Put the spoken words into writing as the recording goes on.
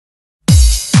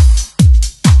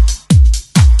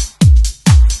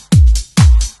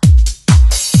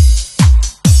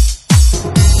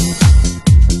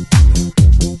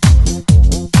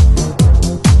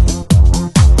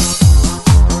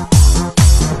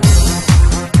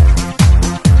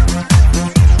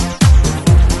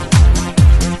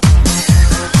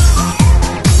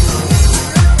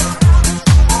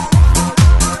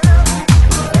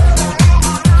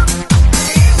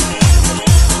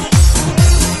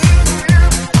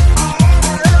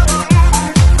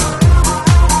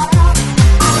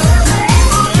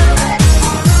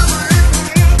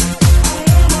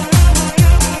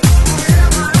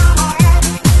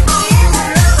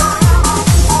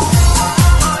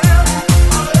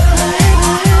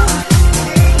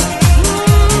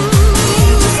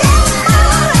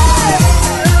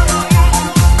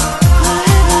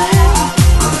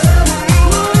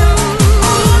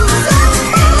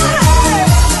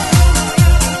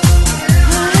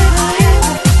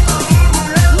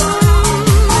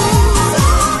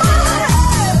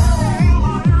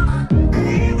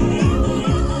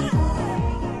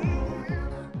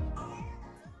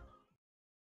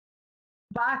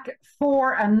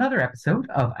for another episode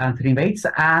of Anthony Mates,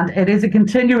 and it is a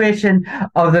continuation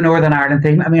of the Northern Ireland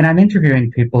theme. I mean, I'm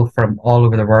interviewing people from all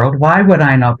over the world. Why would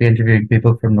I not be interviewing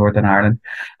people from Northern Ireland?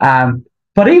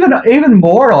 But even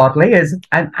more oddly is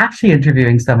I'm actually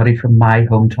interviewing somebody from my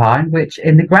hometown, which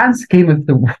in the grand scheme of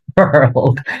the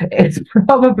world is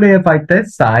probably about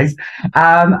this size,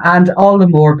 and all the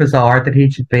more bizarre that he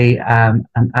should be an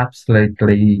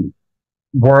absolutely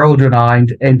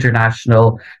world-renowned,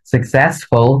 international,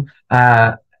 successful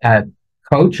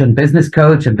coach and business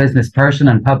person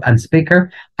and pub and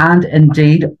speaker, and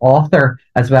indeed author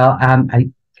as well.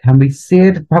 Can we say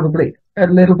it probably a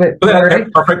little bit blurry?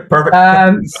 Perfect.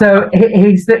 So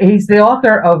he's the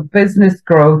author of Business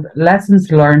Growth: Lessons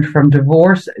Learned from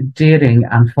Divorce, Dating,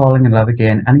 and Falling in Love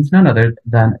Again, and he's none other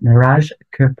than Niraj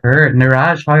Kapur.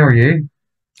 Niraj, how are you?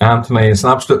 Anthony, it's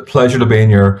an absolute pleasure to be in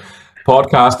your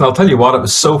podcast. And I'll tell you what, it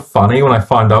was so funny when I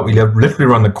found out we lived literally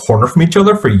around the corner from each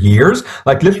other for years,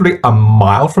 like literally a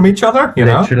mile from each other, you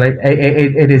know? Literally.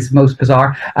 It is most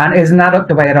bizarre. And isn't that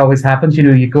the way it always happens? You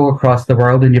know, you go across the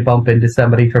world and you bump into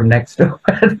somebody from next door,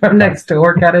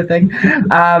 kind of thing.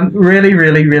 Really,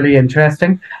 really, really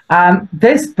interesting.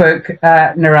 This book,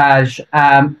 Niraj,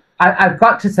 I've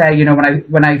got to say, you know,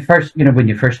 when I first, you know, when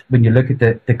you look at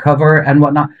the cover and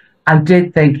whatnot, I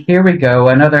did think, here we go,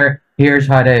 here's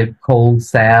how to cold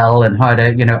sell and how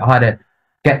to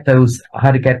get those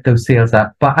sales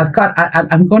up. But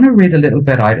I'm going to read a little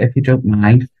bit out if you don't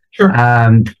mind. Sure.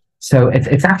 So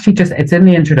it's actually it's in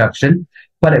the introduction,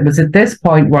 but it was at this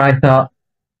point where I thought,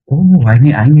 oh, I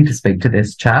need to speak to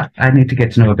this chap. I need to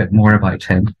get to know a bit more about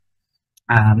him.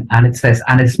 And it says,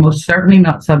 and it's most certainly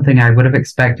not something I would have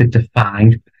expected to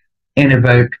find in a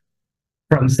book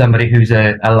from somebody who's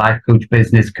a life coach,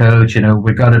 business coach. You know,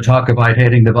 we've got to talk about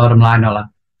hitting the bottom line, all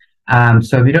that.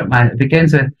 So if you don't mind, it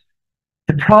begins with,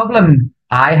 the problem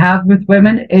I have with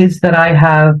women is that I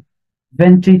have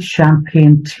vintage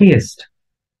champagne taste,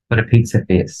 but a pizza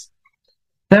face.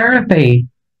 Therapy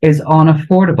is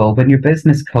unaffordable when your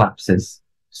business collapses.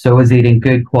 So is eating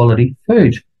good quality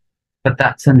food. But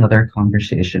that's another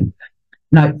conversation.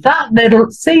 Now, that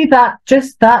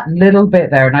little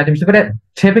bit there. Now, there's a bit of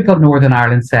typical Northern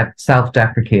Ireland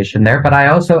self-deprecation there, but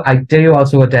I do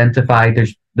also identify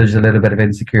there's a little bit of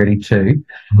insecurity too.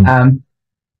 Mm-hmm.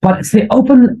 But it's the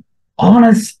open,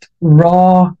 honest,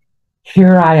 raw,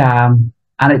 here I am,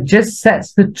 and it just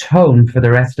sets the tone for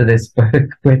the rest of this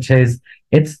book, which is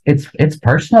it's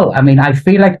personal. I mean, I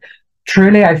feel like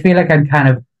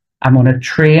I'm on a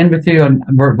train with you, and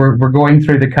we're going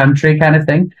through the country kind of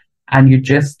thing. And you're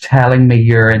just telling me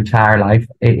your entire life.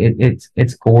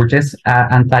 It's gorgeous,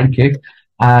 and thank you.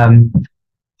 How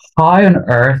on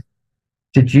earth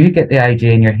did you get the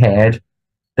idea in your head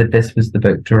that this was the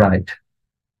book to write?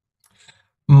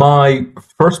 My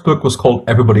first book was called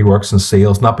Everybody Works in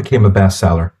Sales, and that became a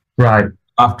bestseller. Right.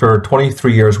 After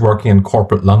 23 years working in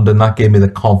corporate London, that gave me the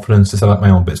confidence to set up my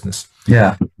own business.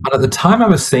 Yeah. And at the time I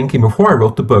was thinking, before I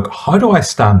wrote the book, how do I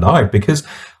stand out? Because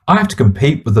I have to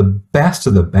compete with the best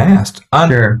of the best.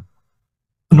 And sure.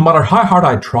 No matter how hard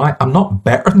I try, I'm not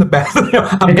better than the best.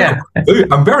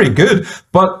 I'm very good,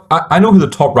 but I know who the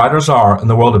top writers are in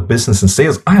the world of business and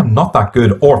sales. I am not that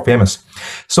good or famous.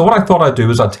 So what I thought I'd do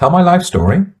is I'd tell my life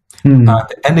story. At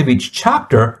the end of each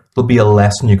chapter, there'll be a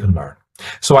lesson you can learn.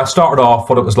 So I started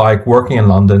off what it was like working in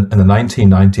London in the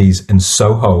 1990s in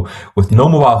Soho with no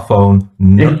mobile phone,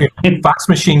 no fax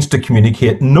machines to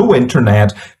communicate, no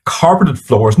internet, carpeted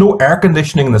floors, no air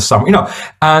conditioning in the summer, you know.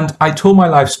 And I told my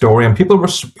life story and people were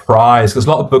surprised because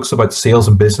a lot of books about sales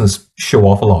and business show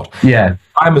off a lot. Yeah.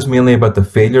 Mine was mainly about the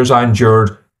failures I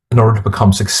endured in order to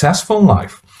become successful in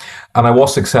life. And I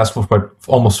was successful for about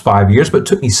almost 5 years, but it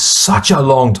took me such a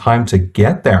long time to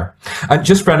get there. And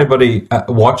just for anybody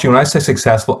watching, when I say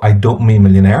successful, I don't mean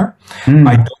millionaire.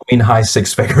 I don't mean high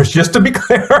six figures, just to be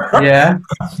clear. Yeah.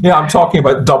 Yeah, I'm talking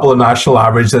about double the national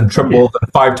average and triple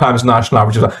and 5 times national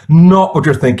average. Not what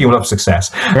you're thinking of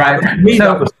success. Right. Me,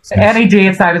 so any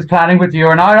dates I was planning with you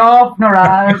are now off,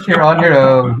 Niraj, you're on your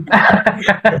own.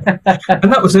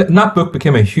 And that was it. And that book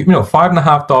became a huge,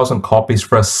 5,500 copies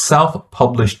for a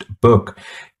self-published book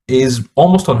is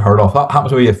almost unheard of. That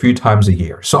happens to me a few times a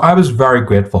year. So I was very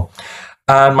grateful.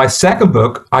 And my second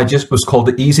book, was called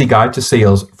The Easy Guide to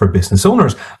Sales for Business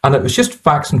Owners. And it was just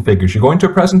facts and figures. You're going to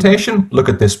a presentation, look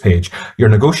at this page. You're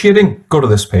negotiating, go to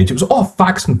this page. It was all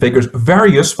facts and figures,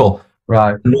 very useful.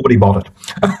 Right. Nobody bought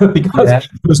it because there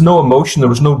was no emotion, there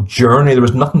was no journey, there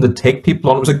was nothing to take people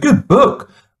on. It was a good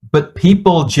book, but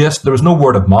there was no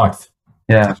word of mouth.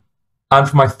 Yeah. And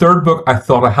for my third book, I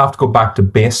thought I have to go back to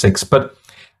basics. But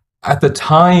at the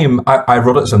time, I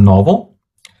wrote it as a novel.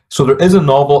 So there is a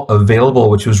novel available,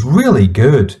 which was really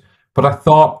good. But I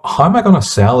thought, how am I going to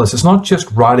sell this? It's not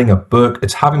just writing a book,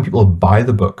 it's having people buy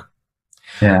the book.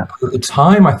 Yeah. At the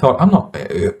time, I thought,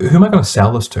 who am I going to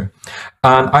sell this to?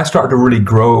 And I started to really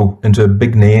grow into a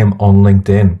big name on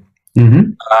LinkedIn.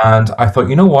 Mm-hmm. And I thought,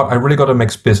 you know what? I really got to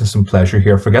mix business and pleasure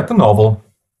here. Forget the novel.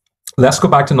 Let's go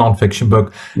back to nonfiction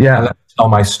book. Yeah. And let's tell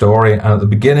my story. And at the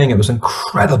beginning, it was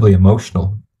incredibly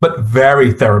emotional, but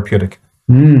very therapeutic.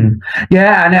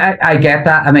 Yeah, and I get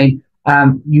that. I mean,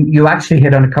 you actually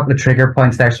hit on a couple of trigger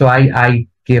points there. So I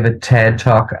gave a TED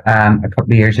talk a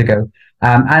couple of years ago.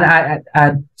 And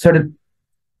I sort of,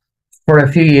 for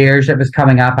a few years, it was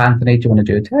coming up, Anthony, do you want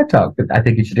to do a TED talk? I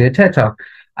think you should do a TED talk.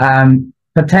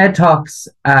 But TED Talks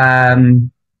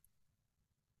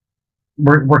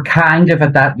were kind of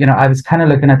at that, I was kind of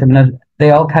looking at them and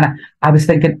they all kind of, I was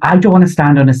thinking, I don't want to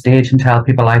stand on a stage and tell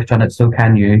people I've done it, so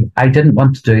can you? I didn't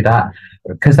want to do that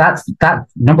because that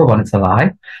number one, it's a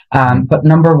lie. But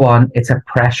number one, it's a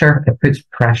pressure. It puts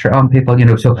pressure on people,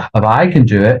 so if I can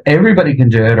do it, everybody can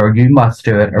do it, or you must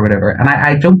do it or whatever. And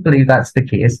I don't believe that's the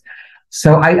case.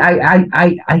 So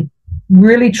I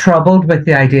really troubled with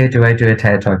the idea, do I do a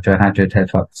TED Talk? Do I not do a TED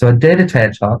Talk? So I did a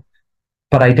TED Talk,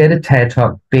 but I did a TED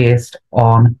Talk based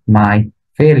on my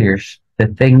failures, the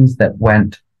things that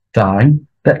went down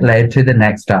that led to the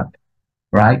next up,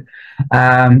 right?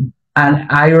 And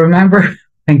I remember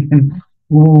thinking,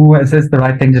 ooh, is this the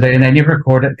right thing to do? And then you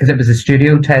record it, because it was a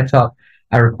studio TED Talk.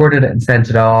 I recorded it and sent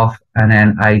it off, and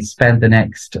then I spent the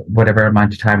next whatever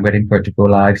amount of time waiting for it to go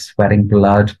live, sweating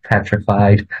blood,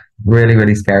 petrified, really,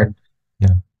 really scared.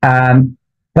 Yeah.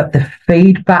 But the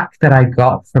feedback that I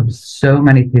got from so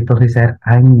many people who said,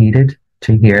 I needed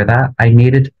to hear that. I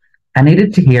needed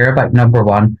to hear about, number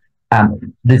one,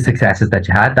 the successes that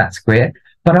you had. That's great.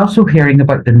 But also hearing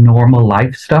about the normal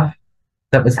life stuff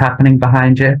that was happening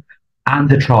behind you, and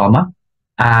the trauma,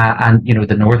 and,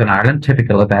 the Northern Ireland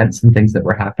typical events and things that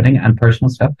were happening, and personal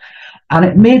stuff. And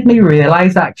it made me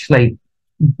realize, actually,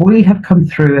 we have come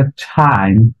through a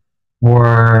time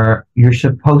where you're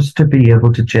supposed to be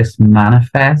able to just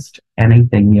manifest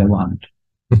anything you want.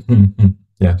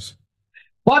 Yes.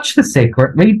 Watch The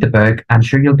Secret, read the book, and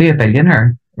sure, you'll be a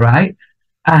billionaire, right?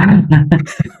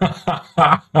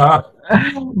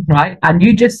 Right. And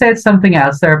you just said something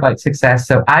else there about success.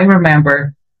 So I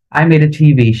remember I made a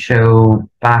TV show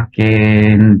back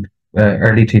in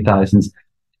early 2000s,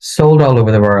 sold all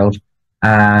over the world,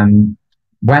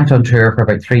 went on tour for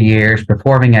about 3 years,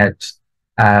 performing at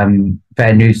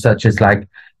venues such as like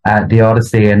the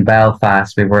Odyssey in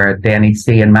Belfast. We were at the NEC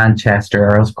in Manchester,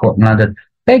 Earl's Court in London.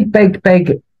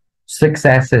 Big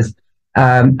successes.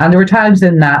 And there were times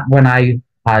in that when I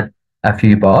had a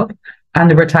few bob, and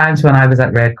there were times when I was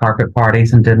at red carpet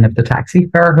parties and didn't have the taxi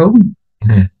fare home.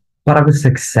 Mm-hmm. But I was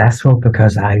successful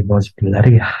because I was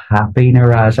bloody happy,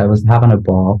 Niraj. I was having a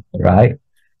ball, right?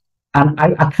 And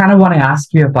I kind of want to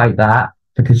ask you about that,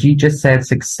 because you just said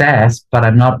success, but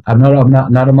I'm not a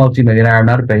multimillionaire. I'm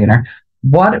not a billionaire.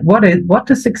 What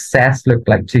does success look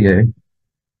like to you?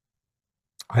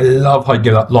 I love how you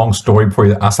give that long story before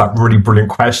you ask that really brilliant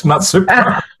question. That's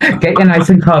super. Get you nice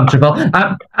and comfortable.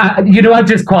 I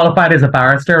just qualified as a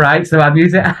barrister, right? So I'm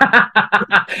using.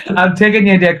 I'm taking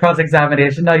you into a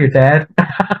cross-examination. Now you're dead.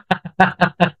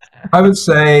 I would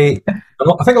say,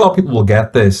 I think a lot of people will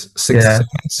get this.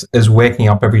 Success is waking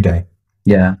up every day.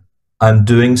 Yeah. And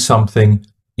doing something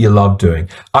you love doing.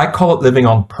 I call it living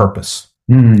on purpose.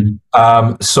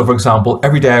 So, for example,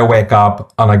 every day I wake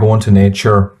up and I go into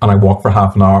nature and I walk for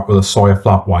half an hour with a soya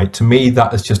flat white. To me,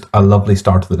 that is just a lovely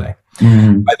start to the day.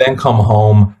 I then come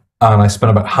home and I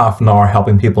spend about half an hour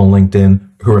helping people on LinkedIn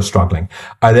who are struggling.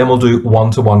 I then will do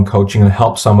one-to-one coaching and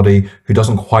help somebody who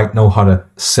doesn't quite know how to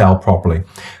sell properly.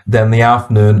 Then in the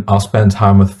afternoon, I'll spend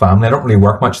time with family. I don't really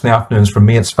work much in the afternoons. For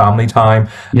me, it's family time.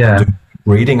 Yeah.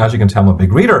 Reading, as you can tell, I'm a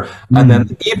big reader. And then in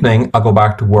the evening, I'll go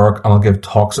back to work and I'll give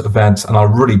talks at events, and I'll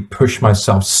really push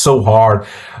myself so hard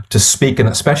to speak, and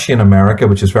especially in America,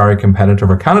 which is very competitive,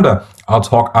 or Canada, I'll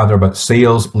talk either about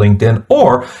sales, LinkedIn,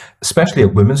 or especially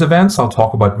at women's events, I'll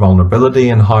talk about vulnerability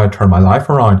and how I turn my life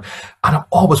around. And I'm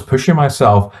always pushing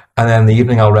myself. And then in the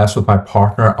evening, I'll rest with my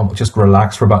partner and we'll just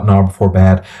relax for about an hour before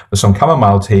bed with some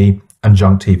chamomile tea and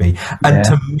junk TV. And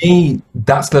to me,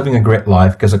 that's living a great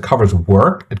life, because it covers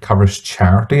work, it covers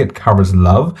charity, it covers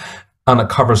love, and it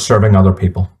covers serving other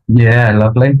people. Yeah,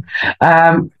 lovely.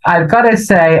 I've got to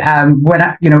say,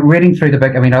 when reading through the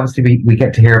book, I mean, obviously we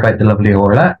get to hear about the lovely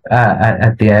Orla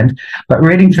at the end, but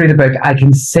reading through the book, I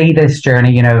can see this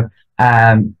journey,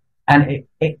 and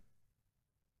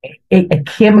it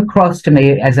came across to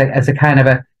me as a kind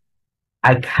of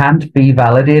I can't be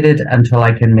validated until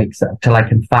I can till I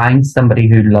can find somebody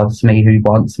who loves me, who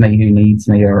wants me, who needs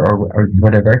me, or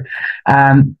whatever.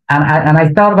 And I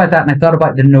thought about that, and I thought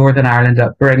about the Northern Ireland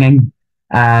upbringing,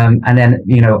 and then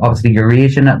obviously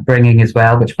Eurasian upbringing as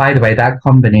well. Which, by the way, that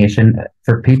combination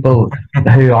for people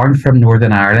who aren't from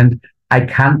Northern Ireland, I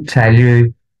can't tell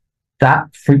you that.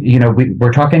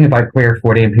 We're talking about queer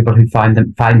 40 and people who find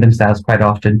themselves quite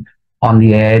often on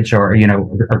the edge, or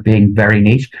being very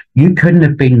niche. You couldn't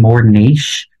have been more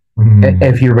niche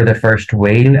if you were the first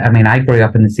wheel. I mean, I grew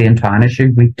up in the same town as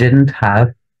you. We didn't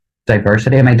have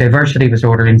diversity. I mean, diversity was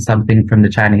ordering something from the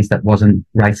Chinese that wasn't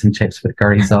rice and chips with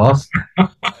curry sauce.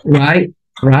 Right,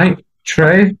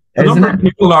 true. The number of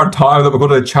people in our town that would go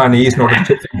to the Chinese and order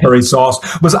chips and curry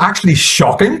sauce was actually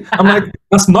shocking. I'm like,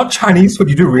 that's not Chinese, but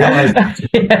you do realize. Right,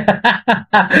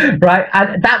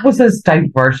 and that was as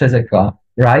diverse as it got.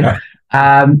 Right. Yeah.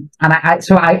 And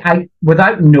I,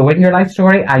 without knowing your life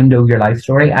story, I know your life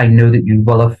story. I know that you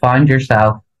will have found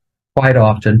yourself quite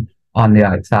often on the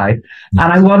outside. Yes.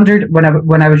 And I wondered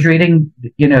when I was reading,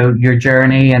 your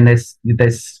journey and this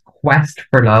quest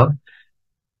for love,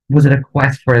 was it a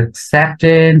quest for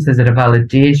acceptance? Is it a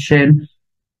validation?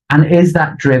 And is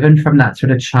that driven from that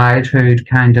sort of childhood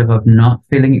kind of not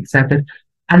feeling accepted?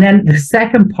 And then the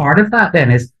second part of that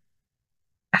then is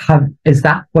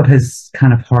that what has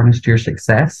kind of harnessed your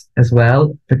success as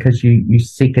well, because you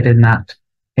seek it in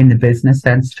the business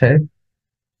sense too?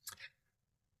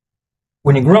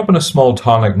 When you grow up in a small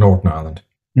town like Northern Ireland,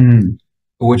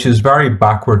 which is very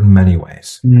backward in many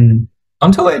ways,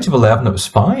 until the age of 11 it was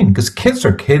fine, because kids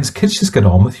are kids just get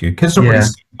on with you. Kids don't really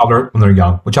see color when they're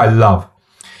young, which I love.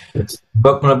 Yes.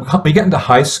 But when we get into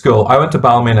high school, I went to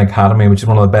Balmain Academy, which is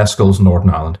one of the best schools in Northern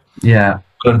Ireland. Yeah.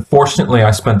 But unfortunately, I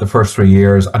spent the first 3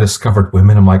 years, I discovered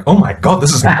women. I'm like, oh my God,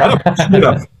 this is incredible.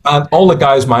 And all the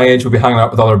guys my age would be hanging out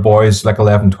with other boys, like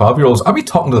 11, 12-year-olds. I'd be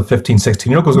talking to the 15,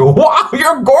 16-year-old goes, wow,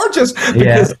 you're gorgeous.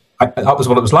 Because that was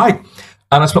what it was like.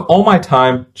 And I spent all my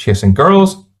time chasing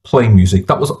girls, playing music.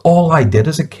 That was all I did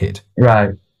as a kid.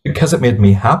 Right. Because it made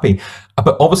me happy.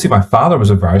 But obviously my father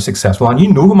was a very successful, and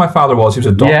you know who my father was. He was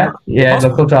a doctor. Yeah,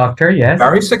 local doctor, yes.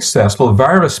 Very successful,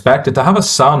 very respected. To have a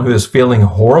son who is feeling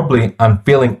horribly and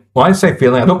feeling, when I say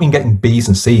feeling, I don't mean getting B's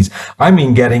and C's. I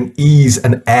mean getting E's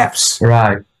and F's.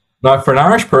 Right. Now, for an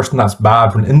Irish person, that's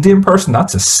bad. For an Indian person,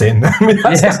 that's a sin. I mean,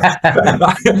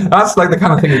 that's like the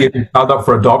kind of thing you get held up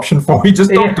for adoption for. You just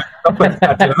don't do stuff like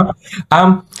that,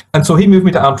 And so he moved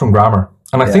me to Antrim Grammar.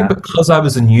 And I think because I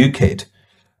was a new kid,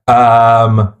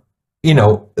 the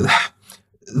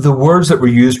words that were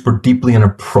used were deeply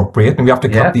inappropriate, and we have to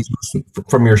cut these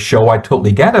from your show. I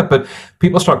totally get it, but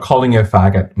people start calling you a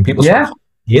faggot, and people start calling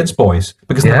you AIDS boys,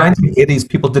 because in the 1980s,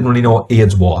 people didn't really know what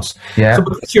AIDS was. Yeah. So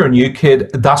because you're a new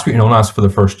kid, that's what you're known as for the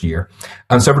first year.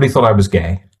 And so everybody thought I was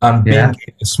gay. And being in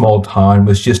a small town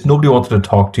was just, nobody wanted to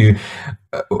talk to you.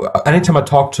 Anytime I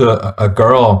talked to a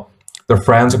girl, their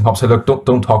friends and pops said, look,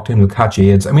 don't talk to him, he'll catch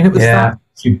AIDS. I mean, it was that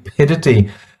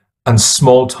stupidity and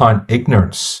small town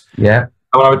ignorance. Yeah.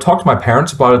 And when I would talk to my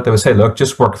parents about it, they would say, look,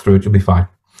 just work through it, you'll be fine.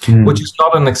 Which is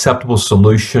not an acceptable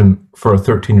solution for a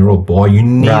 13-year-old boy. You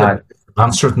need an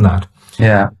answer than that.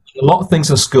 Yeah. A lot of things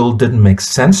in school didn't make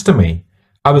sense to me.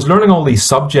 I was learning all these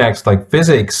subjects like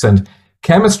physics and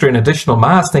chemistry and additional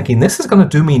maths, thinking this is going to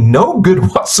do me no good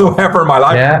whatsoever in my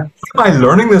life. Yeah. What am I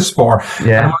learning this for?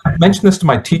 Yeah. And I mentioned this to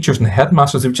my teachers and the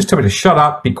headmasters. They would just tell me to shut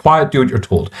up, be quiet, do what you're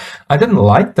told. I didn't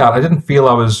like that. I didn't feel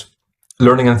I was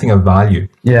learning anything of value.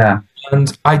 Yeah.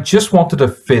 And I just wanted to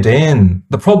fit in.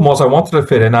 The problem was I wanted to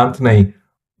fit in, Anthony,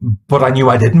 but I knew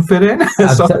I didn't fit in.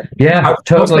 So I was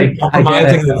totally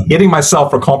compromising and hating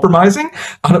myself for compromising.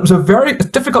 And it was it's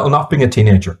difficult enough being a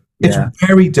teenager. It's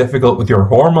very difficult with your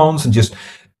hormones and just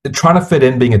trying to fit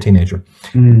in being a teenager.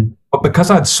 But because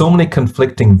I had so many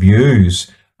conflicting views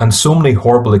and so many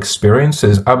horrible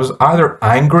experiences, I was either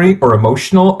angry or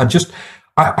emotional, and just,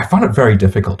 I found it very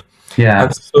difficult. Yeah.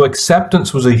 And so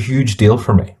acceptance was a huge deal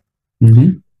for me.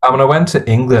 And when I went to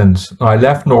England, I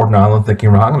left Northern Ireland thinking,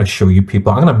 right, I'm going to show you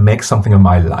people, I'm going to make something of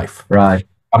my life. Right.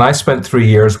 And I spent 3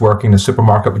 years working in a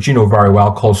supermarket, which you know very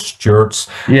well, called Stewart's.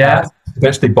 Yeah.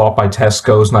 Eventually bought by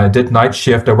Tesco's, and I did night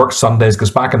shift. I worked Sundays,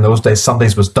 because back in those days,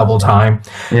 Sundays was double time.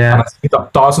 Yeah. And I saved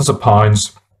up thousands of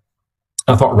pounds.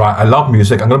 I thought, right, I love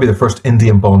music. I'm going to be the first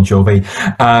Indian Bon Jovi.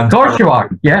 And of course you are,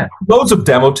 yeah. Loads of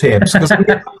demo tapes. Because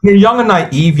when you're young and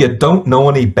naive, you don't know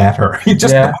any better. You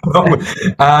just don't know.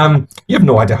 You have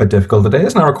no idea how difficult it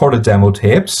is. And I recorded demo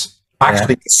tapes,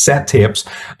 actually cassette tapes.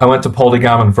 I went to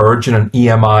Polygam and Virgin and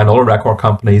EMI and all the record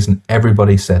companies, and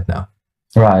everybody said no.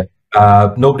 Right.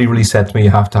 Nobody really said to me, you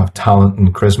have to have talent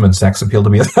and charisma and sex appeal to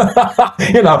be, those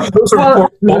are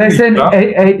important. Listen,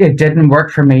 it didn't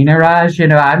work for me, Niraj.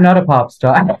 I'm not a pop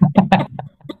star.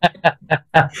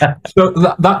 So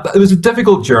that it was a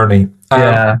difficult journey.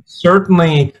 Yeah.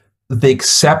 Certainly, the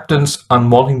acceptance and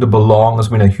wanting to belong has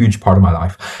been a huge part of my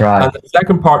life. Right. And the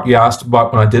second part you asked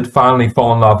about, when I did finally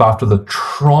fall in love after the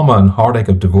trauma and heartache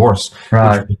of divorce,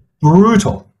 right, which was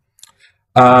brutal.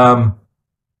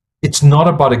 It's not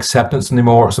about acceptance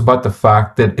anymore. It's about the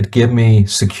fact that it gave me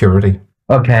security.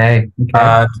 Okay.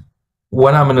 And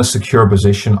when I'm in a secure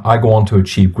position, I go on to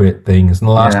achieve great things. In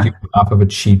the last year and a half, I've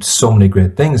achieved so many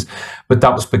great things. But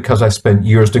that was because I spent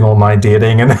years doing online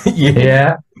dating and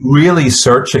really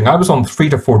searching. I was on 3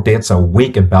 to 4 dates a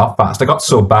week in Belfast. I got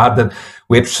so bad that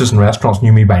waitresses in restaurants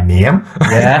knew me by name.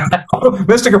 Yeah.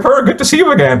 Mr. Kapur, good to see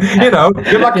you again.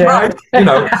 Good luck tonight.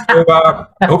 So,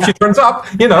 I hope she turns up.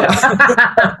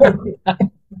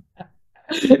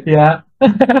 Yeah.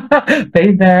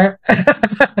 Been there.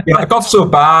 I got so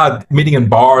bad meeting in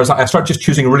bars, I started just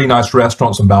choosing really nice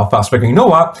restaurants in Belfast, thinking, you know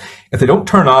what, if they don't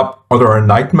turn up or they're a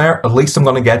nightmare, at least I'm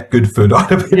going to get good food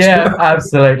out of it. Yeah,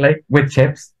 absolutely. With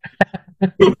chips.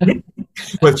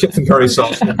 With chips and curry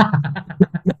sauce.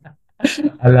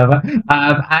 I love it.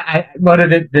 One of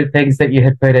the things that you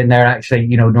had put in there, actually,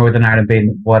 Northern Ireland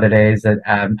being what it is, and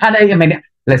I mean,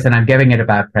 listen, I'm giving it a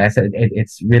bad press.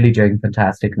 It's really doing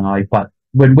fantastic now, but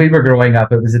when we were growing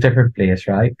up, it was a different place,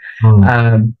 right?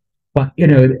 But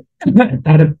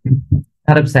that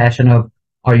obsession of,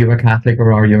 are you a Catholic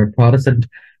or are you a Protestant?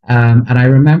 And I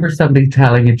remember somebody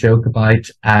telling a joke about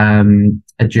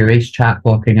a Jewish chap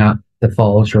walking up the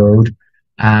Falls Road,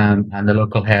 and the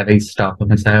local heavies stop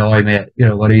him and say, "Oh, mate,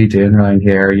 what are you doing around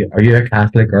here? Are you a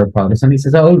Catholic or a Protestant?" He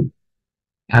says, "Oh,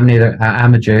 I'm neither.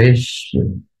 I'm a Jewish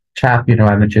chap.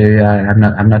 I'm a Jew. I'm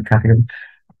not Catholic."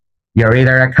 You're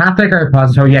either a Catholic or a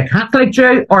Protestant, or you're a Catholic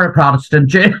Jew or a Protestant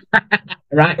Jew.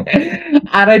 Right?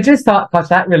 And I just thought, gosh,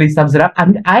 that really sums it up.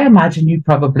 And I imagine you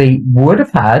probably would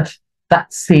have had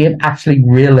that same actually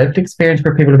real lived experience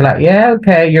where people would be like, yeah,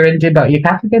 okay, you're Indian, but you're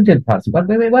Catholic, Indian, Protestant.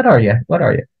 Wait, what are you? What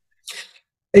are you?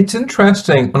 It's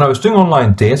interesting. When I was doing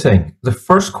online dating, the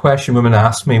first question women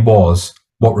asked me was,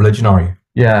 what religion are you?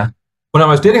 Yeah. When I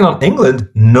was dating on England,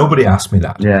 nobody asked me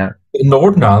that. Yeah. In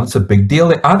Northern Ireland, it's a big deal.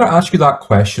 They either ask you that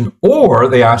question or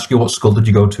they ask you, what school did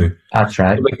you go to? That's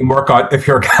right. So they can work out if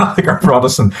you're a Catholic or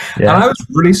Protestant. Yeah. And I was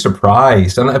really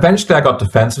surprised. And eventually I got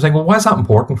defensive, saying, well, why is that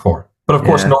important for? But of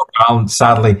course, Northern Ireland,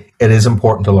 sadly, it is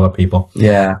important to a lot of people.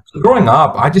 Yeah. Growing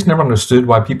up, I just never understood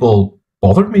why people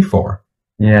bothered me for.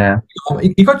 Yeah.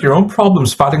 You got your own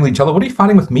problems fighting with each other. What are you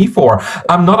fighting with me for?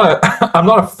 I'm not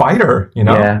a fighter,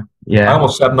 Yeah. Yeah. I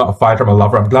almost said I'm not a fighter, I'm a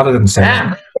lover. I'm glad I didn't say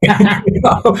that.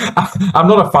 I'm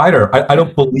not a fighter. I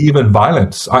don't believe in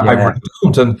violence. I really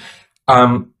don't.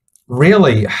 And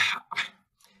really,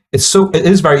 it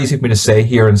is very easy for me to say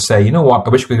here and say, you know what,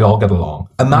 I wish we could all get along.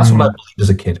 And that's what I believed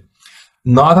as a kid.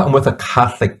 Now that I'm with a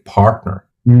Catholic partner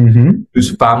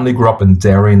whose family grew up in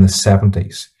Derry in the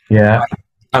 70s. Yeah.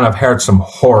 And I've heard some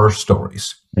horror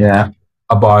stories. Yeah.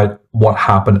 About what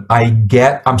happened. I'm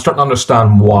starting to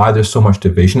understand why there's so much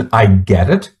division. I get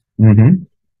it.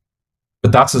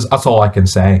 But that's all I can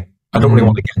say. I don't really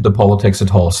want to get into politics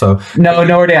at all. So no,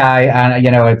 nor do I. And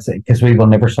it's because we will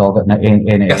never solve it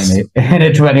in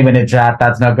a 20-minute chat.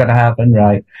 That's not going to happen,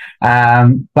 right?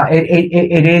 But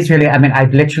it is really. I mean,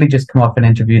 I've literally just come off an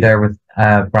interview there with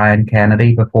Brian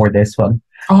Kennedy before this one.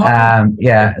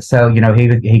 Yeah. So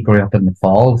he grew up in the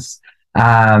Falls.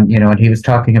 And he was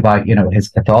talking about, his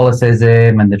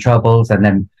Catholicism and the troubles, and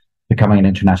then becoming an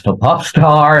international pop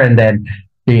star, and then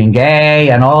being gay,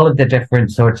 and all of the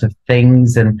different sorts of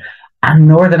things, and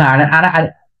Northern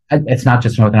Ireland, and it's not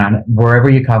just Northern Ireland. Wherever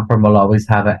you come from will always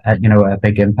have a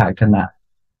big impact on that.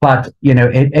 But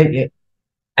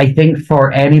I think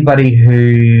for anybody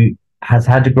who has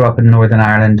had to grow up in Northern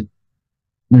Ireland,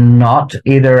 not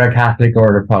either a Catholic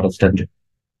or a Protestant,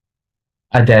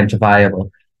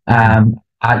 identifiable.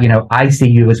 I see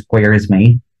you as queer as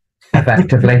me,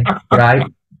 effectively, right?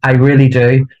 I really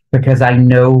do, because I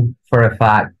know for a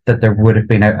fact that there would have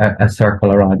been a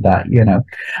circle around that,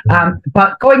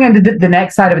 But going into the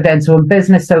next side of it then, so in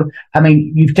business, I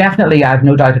mean, you've definitely, I have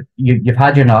no doubt, you've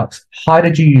had your knocks. How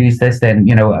did you use this then?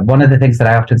 One of the things that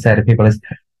I often say to people is,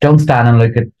 don't stand and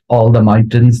look at all the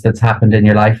mountains that's happened in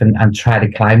your life and try to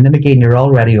climb them again. You're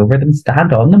already over them.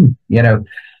 Stand on them,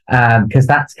 because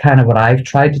that's kind of what I've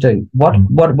tried to do. What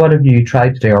have you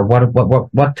tried to do, or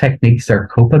what techniques or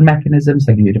coping mechanisms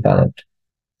have you developed?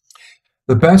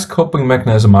 The best coping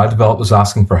mechanism I developed was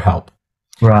asking for help.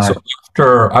 Right. So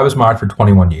after I was married for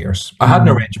 21 years, I had an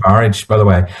arranged marriage, by the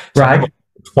way. So right.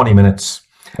 20 minutes.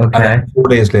 And Okay. then 4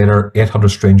 days later, 800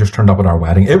 strangers turned up at our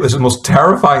wedding. It was the most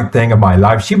terrifying thing of my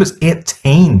life. She was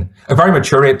 18, a very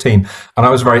mature 18, and I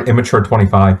was a very immature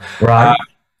 25. Right.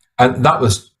 And that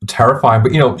was terrifying.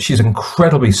 But, you know, she's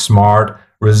incredibly smart,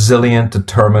 resilient,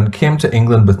 determined, came to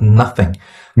England with nothing.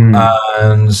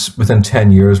 And within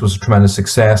 10 years was a tremendous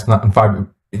success. And in fact,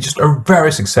 just a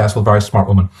very successful, very smart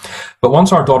woman. But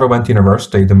once our daughter went to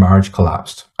university, the marriage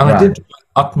collapsed. And I did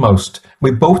my utmost.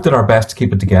 We both did our best to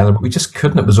keep it together, but we just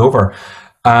couldn't. It was over.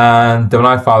 And then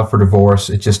when I filed for divorce,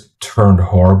 it just turned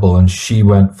horrible, and she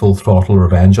went full throttle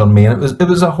revenge on me. And it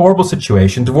was a horrible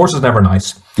situation. Divorce is never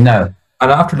nice. No.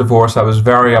 And after divorce, I was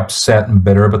very upset and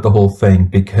bitter about the whole thing,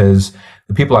 because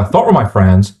the people I thought were my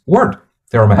friends weren't.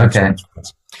 They were my ex-friends.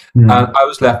 And I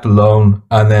was left alone.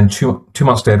 And then two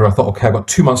months later, I thought, okay, I've got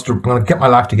 2 months I'm going to get my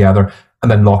life together.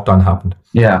 And then lockdown happened.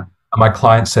 Yeah. And my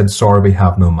client said, sorry, we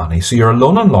have no money. So you're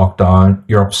alone in lockdown.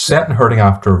 You're upset and hurting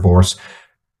after divorce.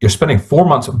 You're spending 4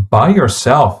 months by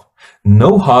yourself.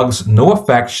 No hugs, no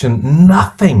affection,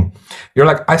 nothing. You're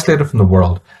like isolated from the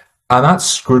world. And that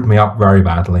screwed me up very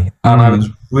badly. And I was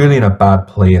really in a bad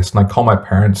place. And I called my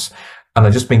parents, and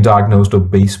I'd just been diagnosed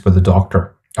obese by the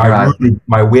doctor.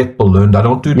 My weight ballooned. I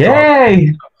don't do drugs.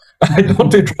 Yay! I don't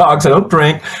do drugs. I don't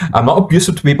drink. I'm not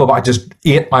abusive to people, but I just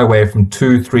ate my way from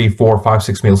 2, 3, 4, 5,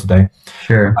 6 meals a day.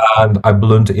 Sure. And I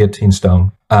ballooned to 18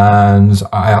 stone. And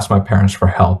I asked my parents for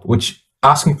help, which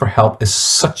asking for help is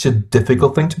such a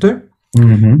difficult thing to do.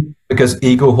 Because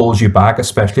ego holds you back,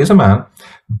 especially as a man,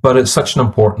 but it's such an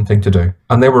important thing to do.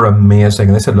 And they were amazing.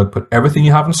 And they said, look, put everything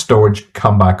you have in storage,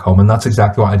 come back home. And that's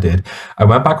exactly what I did. I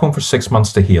went back home for 6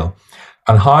 months to heal.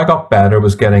 And how I got better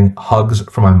was getting hugs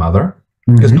from my mother,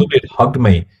 because nobody had hugged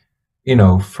me, you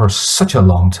know, for such a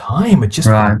long time. It just,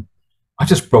 I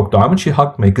just broke down when she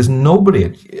hugged me, because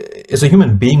nobody, as a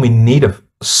human being, we need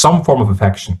some form of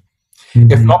affection.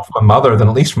 If not from a mother, then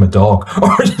at least from a dog,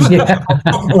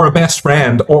 or a best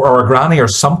friend, or a granny, or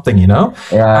something, you know?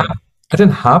 I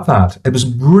didn't have that. It was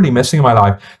really missing in my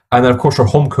life. And then, of course, her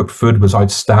home-cooked food was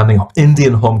outstanding.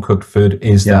 Indian home-cooked food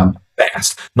is the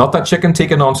best. Not that chicken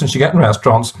tikka nonsense you get in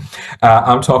restaurants.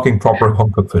 I'm talking proper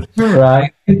home-cooked food.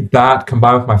 That,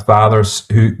 combined with my father's,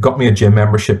 who got me a gym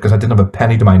membership because I didn't have a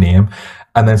penny to my name,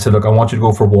 and then said, look, I want you to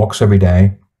go for walks every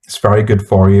day. It's very good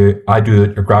for you. I do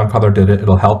it. Your grandfather did it.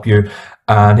 It'll help you.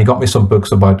 And he got me some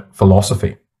books about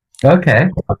philosophy. Okay.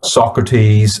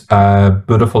 Socrates,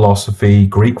 Buddha philosophy,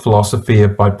 Greek philosophy,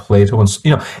 about Plato, and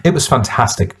you know, it was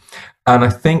fantastic. And I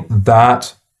think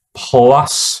that,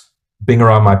 plus being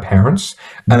around my parents,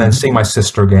 and then seeing my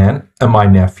sister again and my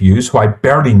nephews, who I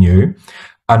barely knew,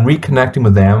 and reconnecting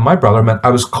with them, my brother, meant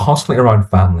I was constantly around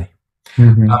family.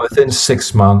 And within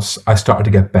 6 months, I started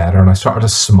to get better, and I started to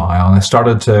smile, and I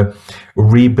started to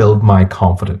rebuild my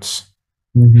confidence.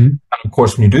 And of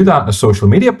course, when you do that in a social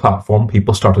media platform,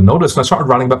 people start to notice. And I started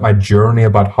writing about my journey,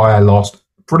 about how I lost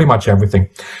pretty much everything,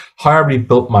 how I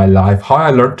rebuilt my life, how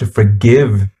I learned to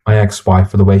forgive my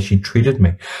ex-wife for the way she treated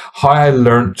me, how I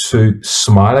learned to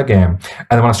smile again.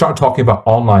 And when I started talking about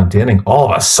online dating, all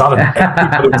of a sudden,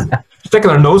 everybody was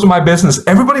sticking their nose in my business.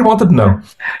 Everybody wanted to know. And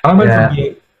I went from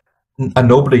being a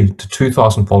nobody to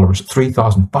 2,000 followers,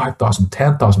 3,000, 5,000,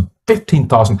 10,000,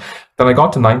 15,000. Then I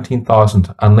got to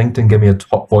 19,000, and LinkedIn gave me a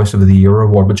Top Voice of the Year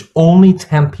award, which only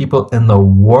 10 people in the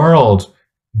world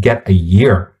get a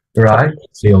year.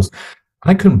 Sales.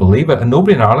 I couldn't believe it. And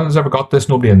nobody in Ireland has ever got this.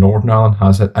 Nobody in Northern Ireland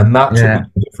has it. And that took me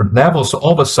to a different level. So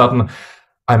all of a sudden,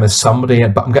 I'm a somebody,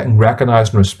 but I'm getting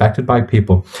recognized and respected by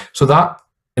people. So that,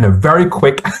 in a very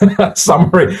quick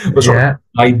summary, was sort of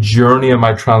my journey and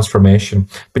my transformation.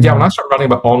 But when I started writing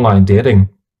about online dating,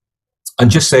 and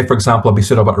just say, for example, I'll be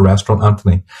sitting up at a restaurant,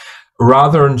 Anthony,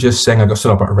 rather than just saying I got sit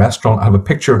up at a restaurant, I have a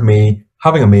picture of me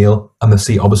having a meal and the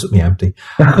seat opposite me empty.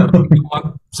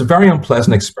 It's a very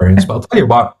unpleasant experience, but I'll tell you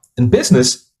what, in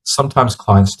business, sometimes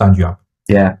clients stand you up.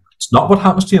 It's not what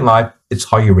happens to you in life, it's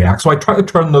how you react. So I try to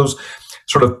turn those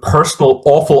sort of personal,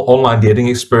 awful online dating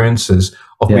experiences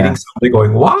of meeting somebody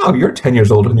going, wow, you're 10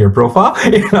 years older than your profile,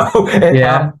 you know,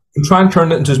 and try and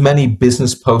turn it into as many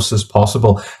business posts as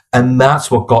possible. And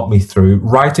that's what got me through.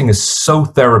 Writing is so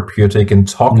therapeutic, and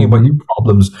talking about your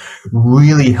problems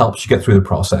really helps you get through the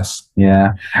process.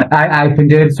 I've been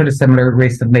doing sort of similar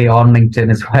recently on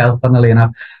LinkedIn as well, funnily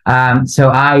enough. So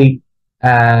I,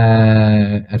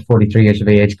 at 43 years of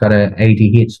age, got an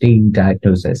ADHD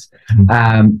diagnosis.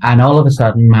 And all of a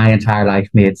sudden, my entire life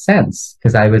made sense,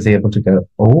 because I was able to go,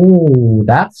 oh,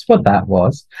 that's what that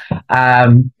was.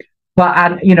 But,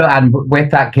 and you know, and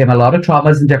with that came a lot of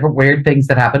traumas and different weird things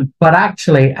that happened. But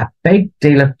actually, a big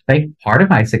part of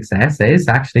my success is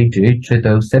actually due to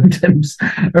those symptoms,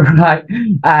 right?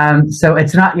 So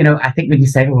it's not, you know, I think when you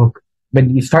say, well,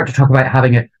 when you start to talk about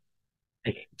having it,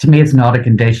 to me, it's not a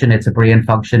condition; it's a brain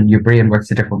function. Your brain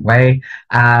works a different way.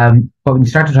 But when you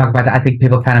start to talk about it, I think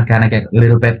people kind of get a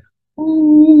little bit.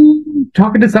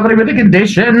 Talking to somebody with a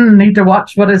condition, need to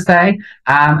watch what I say.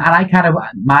 And I kind of,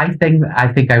 my thing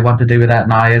I think I want to do with that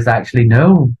now is actually,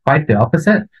 no, quite the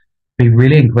opposite. Be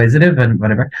really inquisitive and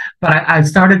whatever. But I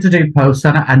started to do posts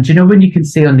on it. And you know, when you can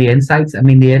see on the insights, I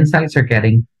mean, the insights are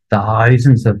getting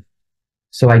thousands of,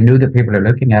 so I know that people are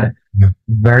looking at it. Yeah.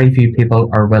 Very few people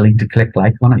are willing to click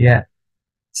like on it yet.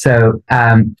 So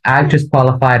I've just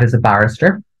qualified as a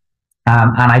barrister.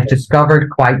 And I've discovered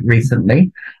quite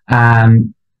recently,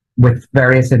 with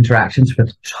various interactions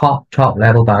with top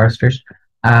level barristers,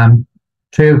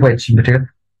 two of which in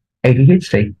particular,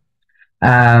 ADHD.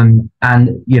 And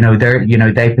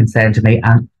they've been saying to me,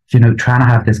 and trying to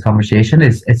have this conversation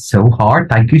is so hard.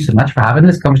 Thank you so much for having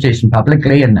this conversation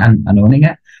publicly and owning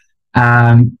it.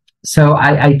 So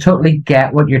I totally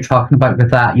get what you're talking about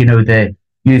with that, the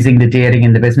using the dating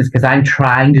in the business, because I'm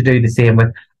trying to do the same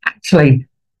with, actually,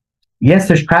 yes,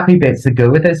 there's crappy bits that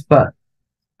go with this, but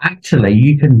actually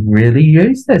you can really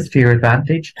use this to your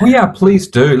advantage. Oh yeah, please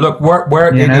do. Look, where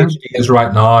ADHD is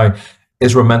right now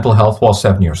is where mental health was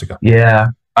 7 years ago. Yeah.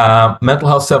 Mental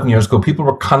health 7 years ago, people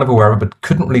were kind of aware of it, but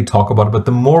couldn't really talk about it. But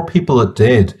the more people that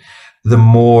did, the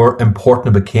more important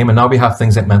it became. And now we have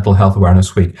things like Mental Health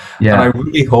Awareness Week. Yeah. And I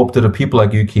really hope that if people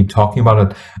like you keep talking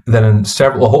about it, then in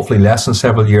several, hopefully less than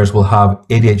several years, we'll have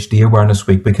ADHD Awareness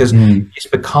Week, because it's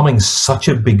becoming such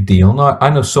a big deal now. I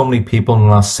know so many people in the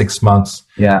last 6 months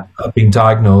have been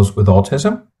diagnosed with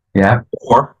autism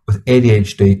or with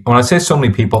ADHD. When I say so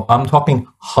many people, I'm talking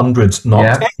hundreds,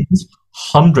 not tens,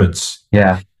 hundreds.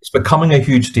 Yeah. It's becoming a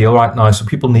huge deal right now. So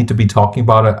people need to be talking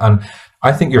about it. And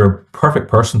I think you're a perfect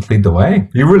person to lead the way.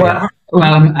 You really are. Well,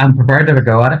 I'm prepared to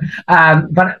go at it.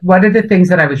 But one of the things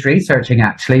that I was researching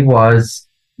actually was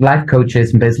life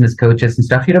coaches and business coaches and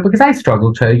stuff, because I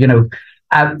struggle to,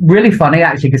 really funny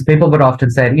actually, because people would often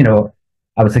say,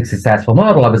 I was a successful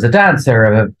model, I was a dancer,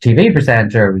 a TV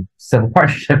presenter, civil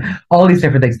partnership, all these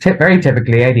different things, very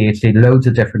typically ADHD, loads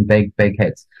of different big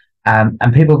hits. And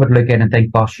people would look in and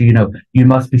think, gosh, you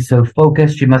must be so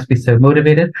focused, you must be so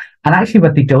motivated. And actually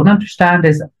what they don't understand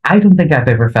is I don't think I've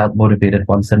ever felt motivated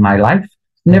once in my life.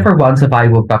 Never once have I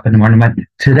woke up in the morning and went,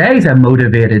 today's a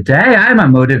motivated day, I'm a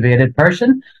motivated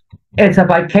person. It's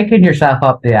about kicking yourself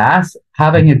up the ass,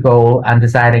 having a goal and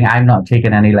deciding I'm not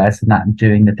taking any less than that and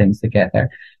doing the things to get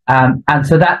there. And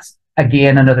so that's,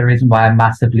 again, another reason why I'm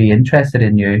massively interested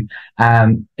in you,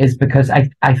 is because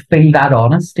I feel that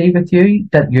honesty with you,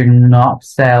 that you're not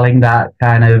selling that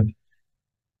kind of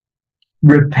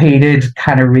repeated,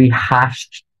 kind of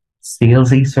rehashed,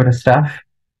 salesy sort of stuff.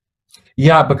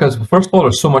 Yeah, because first of all,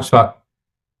 there's so much of that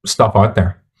stuff out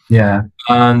there. Yeah.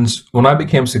 And when I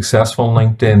became successful on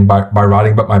LinkedIn by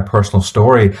writing about my personal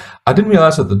story, I didn't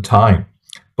realize at the time,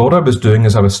 but what I was doing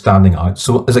is I was standing out.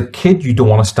 So as a kid, you don't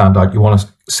want to stand out. You want to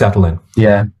settle in.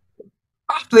 Yeah.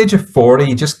 After the age of 40,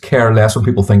 you just care less what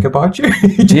people think about you.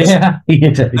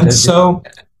 So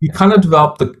you kind of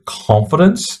develop the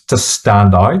confidence to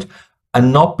stand out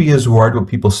and not be as worried what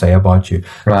people say about you.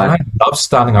 Right. And I love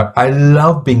standing out. I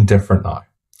love being different now.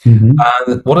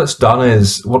 And what it's done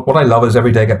is, what I love is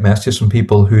every day I get messages from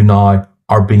people who now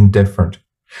are being different,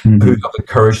 who have the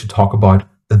courage to talk about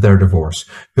their divorce,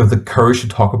 who have the courage to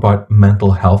talk about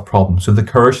mental health problems, who have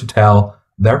the courage to tell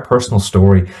their personal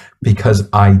story because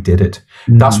I did it.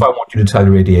 That's why I want you to tell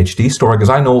your ADHD story, because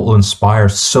I know it will inspire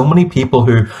so many people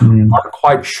who aren't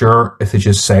quite sure if they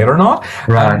just say it or not.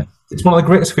 Right. It's one of the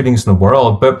greatest feelings in the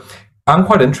world. But I'm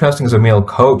quite interesting as a male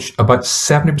coach. About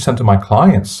 70% of my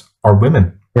clients are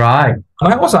women. Right.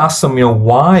 And I always ask them,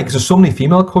 why? Because there's so many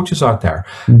female coaches out there.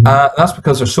 That's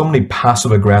because there's so many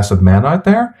passive aggressive men out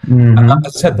there. And as I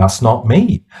said, that's not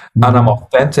me. And I'm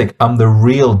authentic. I'm the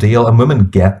real deal. And women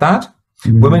get that.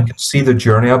 Women can see the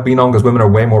journey I've been on, because women are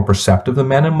way more perceptive than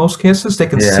men in most cases. They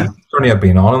can see the journey I've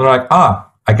been on, and they're like,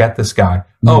 I get this guy.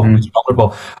 Oh, he's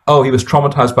vulnerable. Oh, he was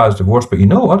traumatized by his divorce. But you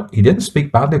know what? He didn't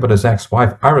speak badly about his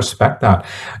ex-wife. I respect that.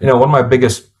 One of my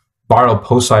biggest viral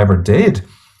posts I ever did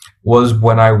was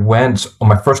when I went on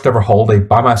my first ever holiday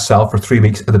by myself for 3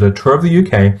 weeks. I did a tour of the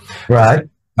UK, right?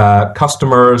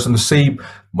 Customers, and to see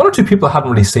one or two people I hadn't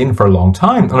really seen for a long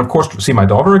time, and of course to see my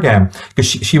daughter again, because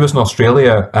she was in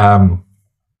Australia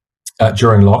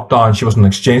during lockdown. She was on an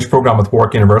exchange program with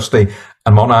Warwick University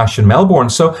and Monash in Melbourne.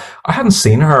 So I hadn't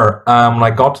seen her. When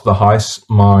I got to the house,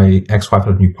 my ex-wife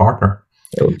had a new partner.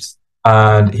 Oops.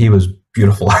 And he was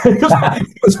beautiful.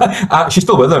 She's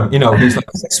still with him. You know, he's like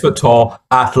 6 foot tall,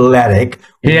 athletic,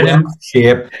 well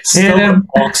shape, silver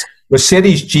box,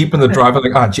 Mercedes Jeep in the driveway.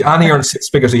 Like, Annie earned 6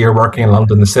 figures a year working in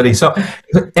London, the city. So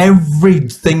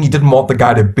everything you didn't want the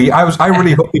guy to be. I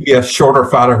really hope he'd be a shorter,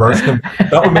 fatter version of him.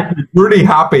 That would make me really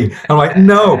happy. I'm like,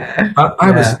 no.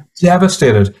 I was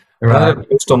devastated. Right. I did a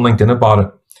post on LinkedIn about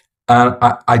it. And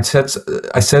I said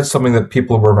something that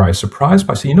people were very surprised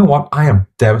by. I said, you know what? I am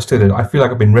devastated. I feel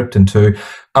like I've been ripped in two.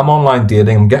 I'm online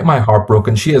dating. I'm getting my heart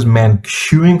broken. She has men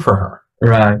queuing for her.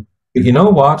 Right. But you know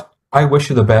what? I wish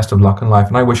her the best of luck in life.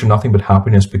 And I wish her nothing but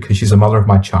happiness because she's a mother of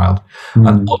my child.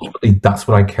 And ultimately, that's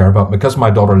what I care about. Because my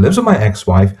daughter lives with my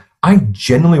ex-wife, I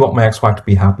genuinely want my ex-wife to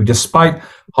be happy, despite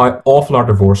how awful our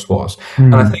divorce was.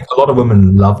 And I think a lot of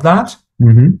women love that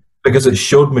because it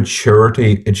showed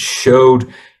maturity. It showed...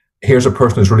 here's a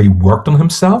person who's really worked on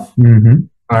himself. And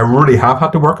I really have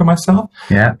had to work on myself.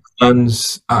 Yeah. And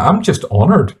I'm just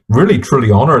honored, really,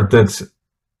 truly honored that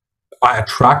I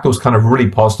attract those kind of really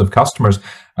positive customers.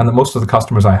 And that most of the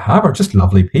customers I have are just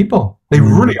lovely people. They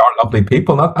really are lovely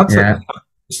people. That's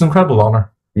it's an incredible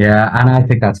honor. Yeah, and I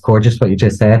think that's gorgeous what you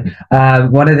just said.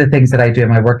 One of the things that I do in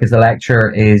my work as a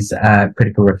lecturer is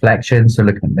critical reflection. So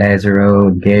looking at Mesereau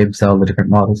and Gibbs, all the different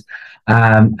models.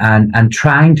 And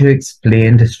trying to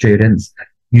explain to students,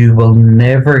 you will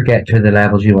never get to the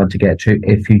levels you want to get to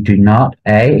if you do not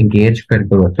A, engage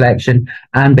critical reflection,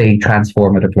 and B,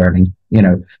 transformative learning. You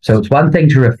know, so it's one thing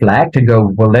to reflect and go,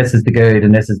 well, this is the good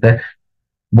and this is the...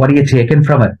 what are you taking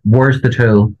from it? Where's the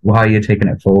tool? How are you taking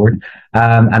it forward?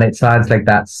 And it sounds like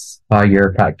that's how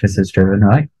your practice is driven,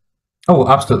 right? Oh,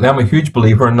 absolutely. I'm a huge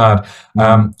believer in that.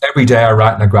 Every day I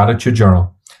write in a gratitude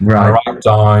journal. Right. I write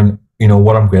down, you know,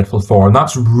 what I'm grateful for. And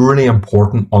that's really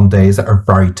important on days that are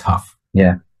very tough.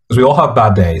 Yeah. Because we all have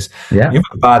bad days. Yeah. You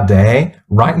have a bad day,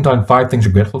 writing down 5 things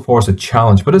you're grateful for is a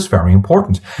challenge, but it's very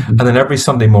important. And then every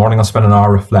Sunday morning, I'll spend an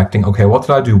hour reflecting, okay, what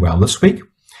did I do well this week?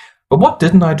 But what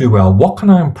didn't I do well? What can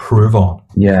I improve on?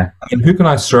 Yeah. And who can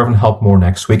I serve and help more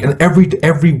next week? And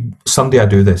every Sunday I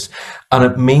do this. And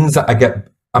it means that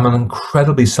I'm an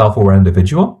incredibly self-aware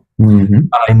individual.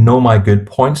 And I know my good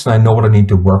points and I know what I need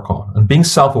to work on. And being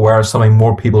self-aware is something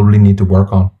more people really need to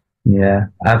work on. Yeah,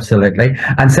 absolutely.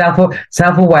 And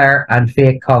self-aware and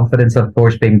fake confidence, of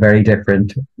course, being very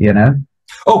different, you know?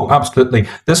 Oh, absolutely.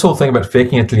 This whole thing about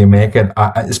faking it till you make it,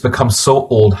 it's become so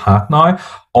old hat now.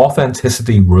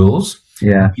 Authenticity rules.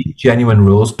 Yeah. Be genuine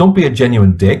rules. Don't be a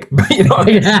genuine dick. You know,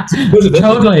 yeah,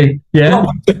 totally. Yeah.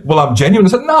 Well, I'm genuine. I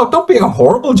said, no, don't be a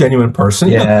horrible, genuine person.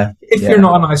 Yeah. You know, if you're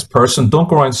not a nice person, don't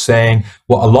go around saying,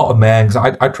 well, a lot of men,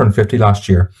 because I turned 50 last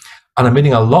year, and I'm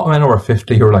meeting a lot of men over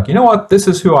 50 who are like, you know what, this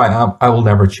is who I am. I will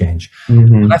never change.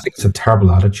 And I think it's a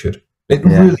terrible attitude. It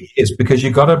really is, because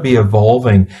you got to be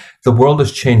evolving. The world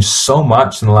has changed so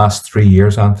much in the last 3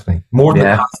 years, Anthony, more than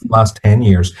the last 10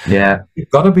 years. Yeah. You've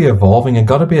got to be evolving and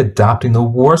got to be adapting. The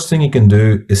worst thing you can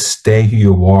do is stay who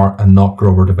you are and not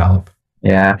grow or develop.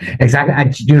 Yeah, exactly. I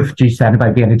do what you said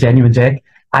about being a genuine dick.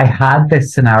 I had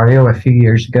this scenario a few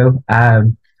years ago. I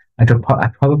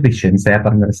probably shouldn't say it,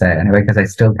 but I'm going to say it anyway, because I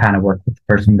still kind of work with the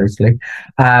person loosely.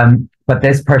 But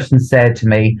this person said to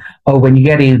me, oh, when you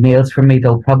get emails from me,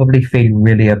 they'll probably feel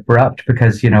really abrupt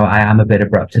because, you know, I am a bit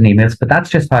abrupt in emails, but that's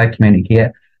just how I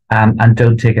communicate, and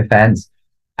don't take offense.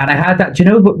 And I had that, do you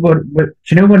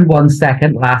know when 1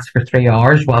 second lasts for 3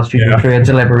 hours whilst you go through a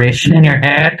deliberation in your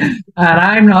head? And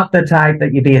I'm not the type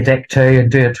that you be a dick to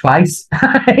and do it twice,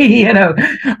 you know.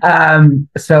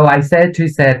 So I said to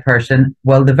said person,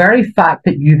 well, the very fact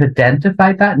that you've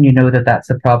identified that and you know that that's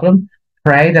a problem,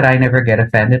 pray that I never get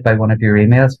offended by one of your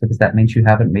emails, because that means you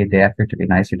haven't made the effort to be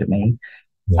nicer to me,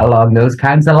 along those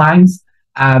kinds of lines.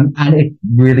 And it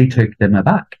really took them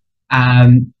aback.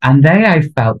 And they, I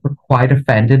felt, were quite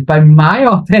offended by my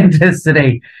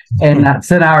authenticity in that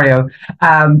scenario.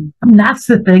 And that's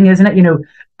the thing, isn't it? You know,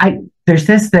 there's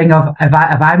this thing of, if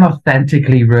I'm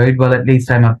authentically rude, well, at least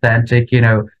I'm authentic, you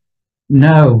know.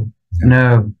 No,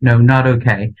 not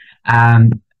okay.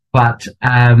 But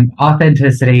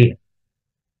authenticity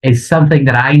is something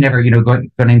that I never, you know, going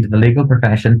into the legal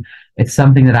profession, it's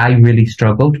something that I really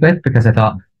struggled with, because I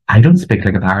thought, I don't speak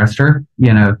like a barrister,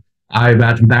 you know. I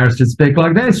imagine barristers speak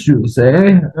like this, you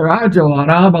say, right,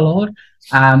 Joanna, I'm a lord.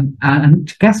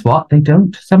 And guess what? They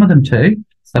don't. Some of them do.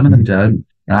 Some of them don't,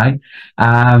 right?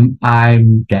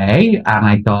 I'm gay, and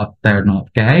I thought they're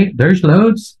not gay. There's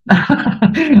loads.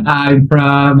 I'm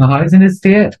from a housing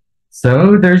estate,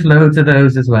 so there's loads of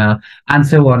those as well, and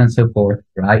so on and so forth,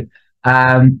 right?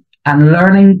 And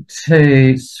learning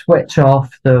to switch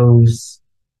off those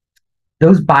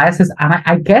biases and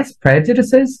I guess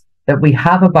prejudices that we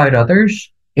have about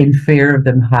others in fear of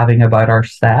them having about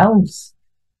ourselves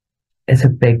is a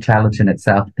big challenge in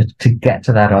itself to get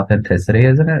to that authenticity,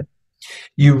 isn't it?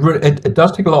 It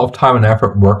does take a lot of time and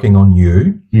effort working on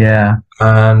you. Yeah.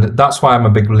 And that's why I'm a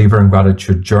big believer in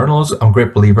gratitude journals. I'm a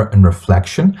great believer in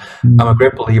reflection. I'm a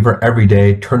great believer every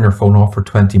day, turn your phone off for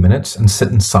 20 minutes and sit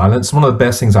in silence. It's one of the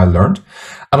best things I learned.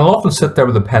 And I'll often sit there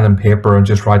with a pen and paper and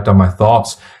just write down my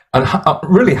thoughts. And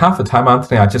really half the time,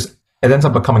 Anthony, it ends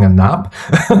up becoming a nap.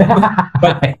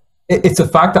 But it's the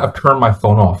fact that I've turned my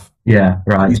phone off. Yeah,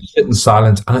 right. You sit in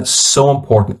silence and it's so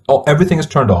important. Oh, everything is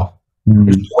turned off.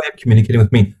 There's no way of communicating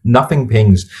with me. Nothing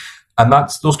pings. And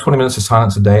those 20 minutes of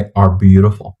silence a day are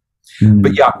beautiful.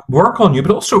 But yeah, work on you,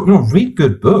 but also, read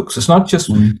good books. It's not just,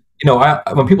 when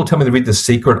people tell me to read The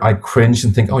Secret, I cringe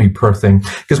and think, oh, you poor thing.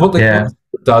 Because what the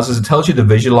book does is it tells you to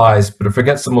visualize, but it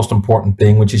forgets the most important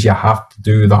thing, which is you have to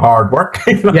do the hard work.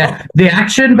 Yeah, the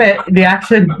action bit, yeah.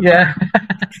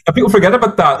 And people forget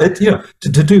about that.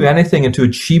 To do anything and to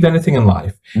achieve anything in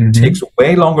life takes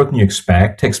way longer than you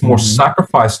expect, takes more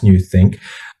sacrifice than you think,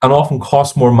 and often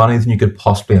costs more money than you could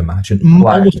possibly imagine.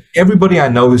 Wow. Almost everybody I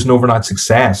know who's an overnight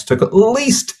success took at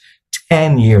least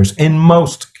 10 years in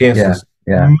most cases.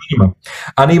 Yeah. Minimum.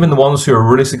 And even the ones who are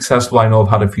really successful, I know,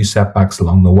 have had a few setbacks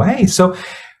along the way. So,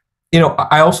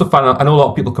 I also find, I know a lot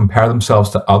of people compare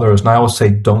themselves to others, and I always say,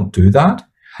 don't do that.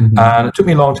 And it took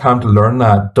me a long time to learn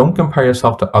that. Don't compare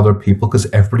yourself to other people because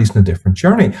everybody's in a different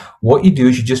journey. What you do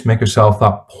is you just make yourself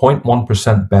that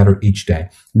 0.1% better each day,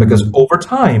 because over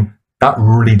time, that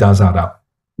really does add up.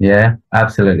 Yeah,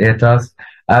 absolutely. It does.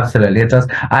 Absolutely. It does.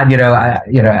 And,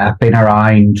 I've been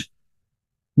around,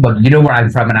 but where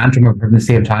I'm from, and Andrew from the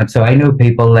same time. So I know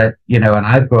people that, and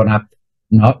I've grown up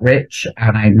not rich,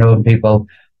 and I've known people,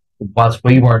 whilst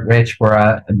we weren't rich, were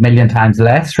a million times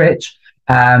less rich.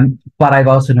 But I've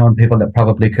also known people that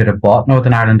probably could have bought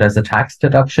Northern Ireland as a tax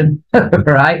deduction,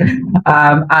 right?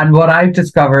 And what I've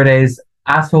discovered is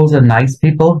assholes and nice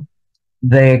people,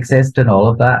 they exist in all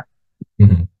of that.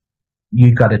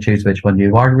 You've got to choose which one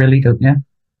you are, really, don't you?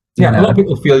 Yeah, a lot of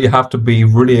people feel you have to be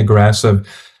really aggressive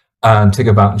and take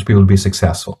advantage of people to be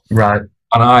successful. Right.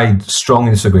 And I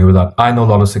strongly disagree with that. I know a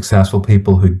lot of successful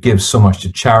people who give so much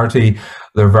to charity.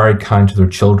 They're very kind to their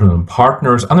children and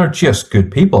partners, and they're just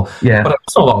good people. Yeah. But I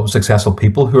also know a lot of successful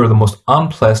people who are the most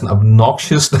unpleasant,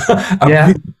 obnoxious,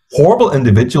 horrible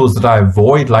individuals that I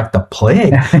avoid like the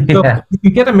plague. So you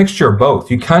get a mixture of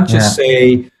both. You can't just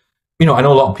say, I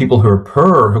know a lot of people who are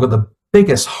poor, who've got the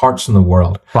biggest hearts in the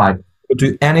world. Right. Who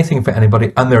do anything for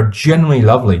anybody, and they're genuinely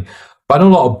lovely. But I know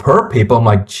a lot of poor people, I'm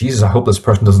like, Jesus, I hope this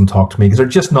person doesn't talk to me, because they're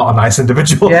just not a nice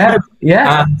individual. Yeah,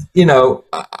 yeah. And,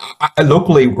 I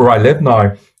locally, where I live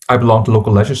now, I belong to a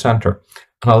local leisure centre.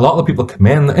 And a lot of the people come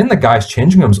in the guys'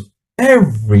 changing rooms,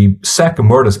 every second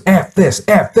word is F this,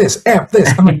 F this, F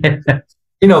this. I'm like,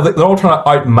 they're all trying to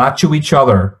outmacho each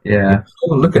other. Yeah.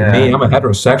 Oh, look at me, I'm a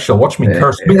heterosexual, watch me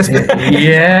curse.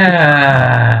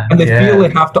 Yeah. And they feel they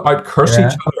have to out-curse each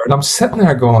other. And I'm sitting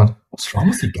there going, what's wrong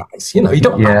with you guys? You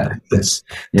don't have to do this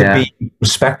to be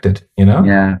respected,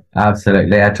 Yeah,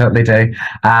 absolutely. I totally do.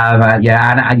 And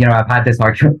I've had this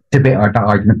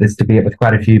debate with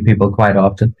quite a few people quite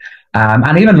often.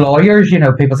 And even lawyers,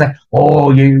 people say,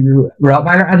 oh, you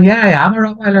Rottweiler. And yeah, I am a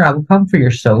Rottweiler. I will come for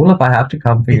your soul if I have to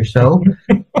come for your soul.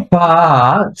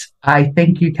 But I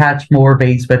think you catch more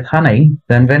bees with honey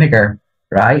than vinegar,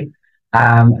 right?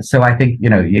 So I think,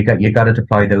 you got to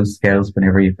deploy those skills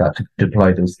whenever you've got to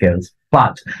deploy those skills.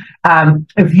 But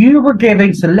if you were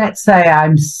giving, so let's say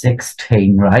I'm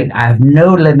 16, right? I have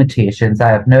no limitations. I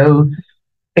have no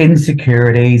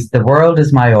insecurities. The world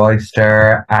is my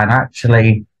oyster. And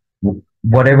actually,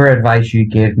 whatever advice you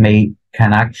give me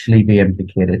can actually be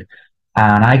implicated.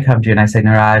 And I come to you and I say,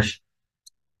 Niraj,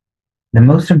 the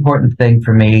most important thing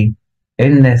for me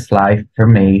in this life, for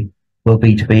me, will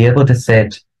be to be able to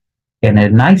sit in a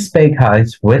nice big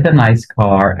house with a nice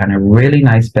car and a really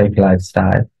nice big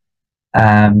lifestyle.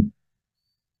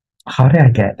 How do I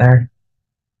get there?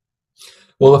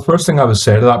 Well, the first thing I would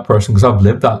say to that person, because I've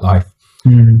lived that life,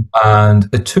 and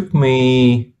it took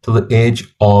me to the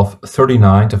age of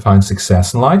 39 to find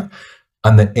success in life,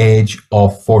 and the age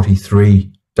of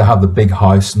 43 to have the big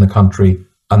house in the country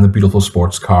and the beautiful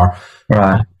sports car.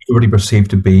 Right. Really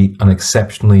perceived to be an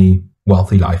exceptionally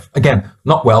wealthy life. Again,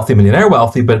 not wealthy, millionaire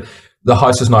wealthy, but the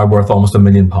house is now worth almost £1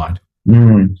 million.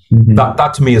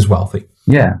 That to me is wealthy.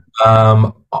 Yeah.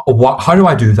 How do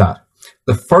I do that?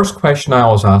 The first question I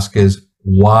always ask is,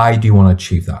 why do you want to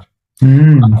achieve that?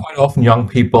 And quite often young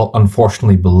people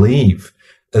unfortunately believe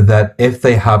that if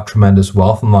they have tremendous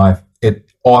wealth in life,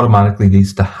 it automatically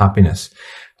leads to happiness.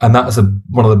 And that is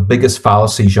one of the biggest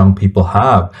fallacies young people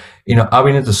have. You know, I've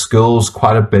been into schools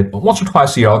quite a bit. Once or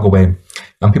twice a year, I'll go in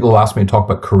and people will ask me to talk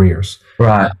about careers.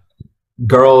 Right.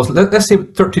 Girls, let's say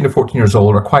 13 to 14 years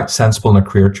old, are quite sensible in their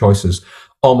career choices.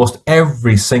 Almost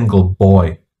every single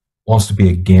boy wants to be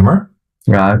a gamer,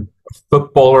 right, a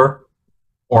footballer,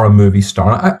 or a movie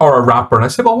star, or a rapper. And I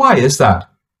say, well, why is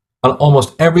that? And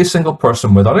almost every single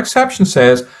person, without exception,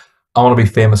 says, I want to be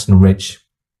famous and rich.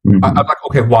 Mm-hmm. I'm like,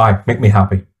 okay, why? Make me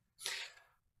happy.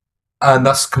 And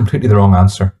that's completely the wrong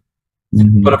answer.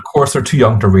 Mm-hmm. But of course, they're too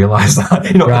young to realize that.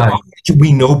 You know, right.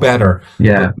 We know better.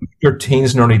 Yeah. Your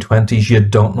teens and early 20s, you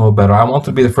don't know better. I want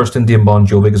to be the first Indian Bon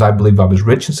Jovi because I believe I was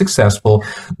rich and successful.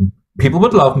 People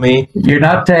would love me. You're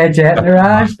not dead yet,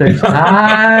 Niraj. There's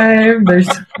time.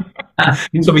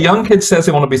 So if a young kid says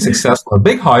they want to be successful in a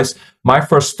big house, my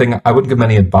first thing, I wouldn't give them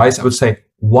any advice. I would say,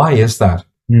 why is that?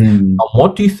 And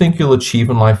what do you think you'll achieve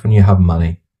in life when you have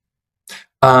money?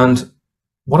 And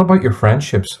what about your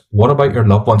friendships? What about your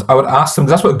loved ones? I would ask them.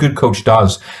 That's what a good coach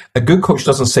does. A good coach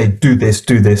doesn't say, do this,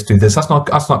 do this, do this. That's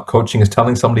not coaching. It's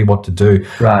telling somebody what to do.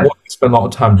 Right. What I spend a lot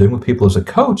of time doing with people as a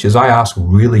coach is I ask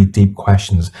really deep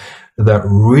questions that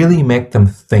really make them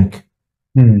think.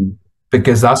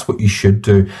 Because that's what you should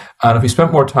do. And if you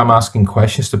spend more time asking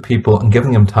questions to people and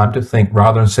giving them time to think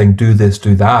rather than saying, do this,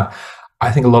 do that,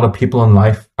 I think a lot of people in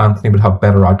life, Anthony, would have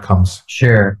better outcomes.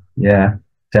 Sure. Yeah,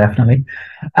 definitely.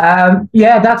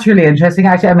 Yeah, that's really interesting.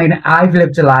 Actually, I mean, I've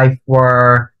lived a life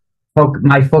where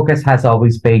my focus has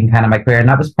always been kind of my career. And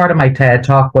that was part of my TED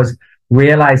talk, was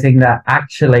realizing that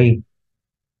actually,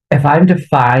 if I'm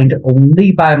defined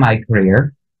only by my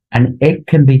career and it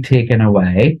can be taken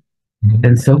away,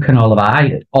 then so can all of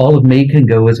I. All of me can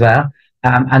go as well.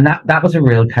 And that was a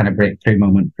real kind of breakthrough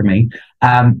moment for me.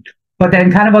 But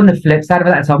then kind of on the flip side of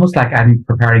it, it's almost like I'm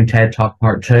preparing TED Talk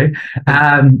Part 2,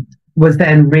 was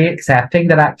then re-accepting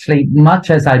that actually, much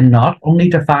as I'm not only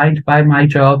defined by my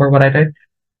job or what I do,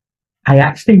 I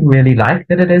actually really like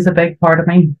that it is a big part of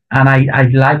me. And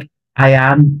I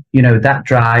am, you know, that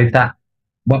drive, that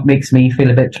what makes me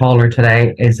feel a bit taller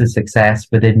today is a success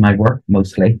within my work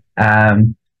mostly.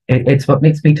 It's what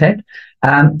makes me tick.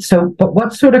 But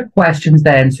what sort of questions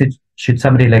then should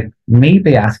somebody like me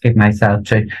be asking myself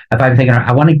if I'm thinking,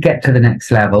 I want to get to the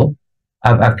next level?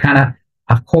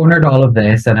 I've cornered all of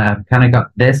this and I've kind of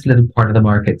got this little part of the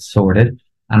market sorted,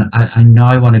 and I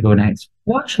now want to go next.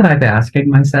 What should I be asking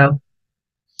myself?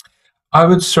 I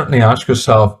would certainly ask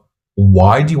yourself,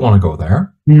 why do you want to go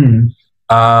there?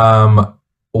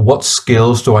 What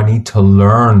skills do I need to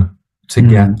learn to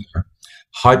get there?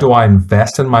 How do I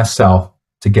invest in myself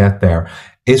to get there?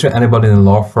 Is there anybody in the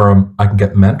law firm I can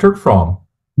get mentored from?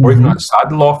 Or even outside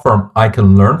the law firm I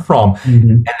can learn from?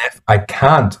 And if I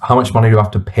can't, how much money do I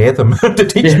have to pay them to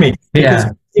teach me? Because,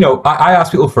 you know, I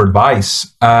ask people for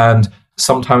advice, and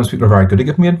sometimes people are very good at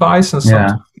giving me advice and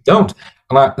sometimes they don't.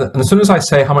 And as soon as I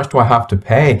say, how much do I have to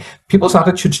pay? People's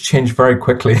attitudes change very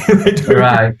quickly. They do.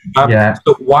 Right.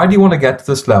 So why do you want to get to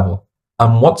this level?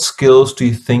 And what skills do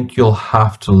you think you'll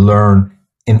have to learn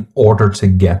in order to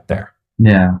get there?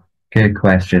 Yeah, good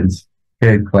questions.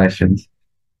 Good questions.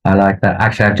 I like that.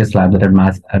 Actually, I've just landed an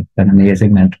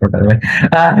amazing mentor, by the way.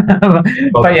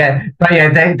 But yeah,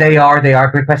 they are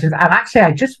great questions. And actually,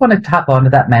 I just want to tap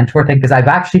onto that mentor thing, because I've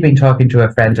actually been talking to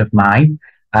a friend of mine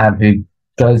who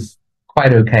does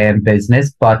quite okay in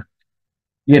business, but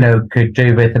you know, could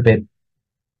do with a bit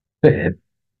of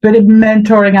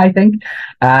mentoring, I think.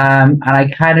 And I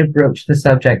kind of broached the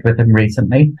subject with him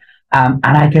recently. And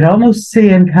I could almost see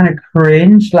him kind of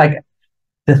cringe, like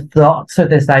the thoughts of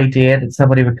this idea that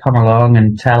somebody would come along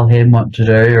and tell him what to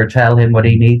do or tell him what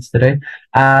he needs to do.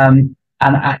 And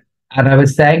I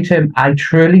was saying to him, I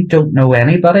truly don't know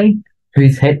anybody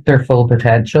who's hit their full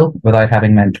potential without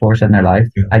having mentors in their life.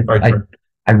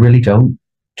 I really don't.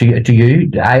 Do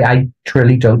you? I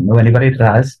truly don't know anybody that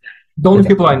has. The only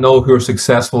people I know who are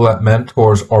successful at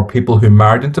mentors are people who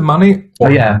married into money. Oh,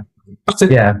 yeah. That's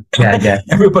it. Yeah.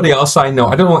 Everybody else I know,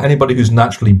 I don't know anybody who's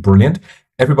naturally brilliant.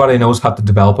 Everybody I know has had to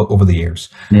develop it over the years.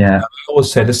 Yeah. I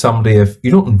always say to somebody, if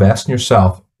you don't invest in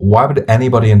yourself, why would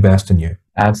anybody invest in you?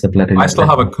 Absolutely. I still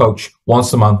have a coach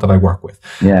once a month that I work with.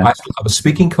 Yeah. I still have a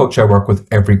speaking coach I work with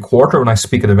every quarter when I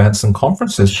speak at events and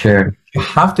conferences. Sure. You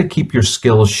have to keep your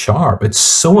skills sharp. It's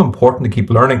so important to keep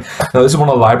learning. Now, this is one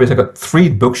of the libraries. I've got 3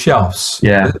 bookshelves.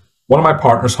 Yeah. One in my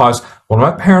partner's house, one in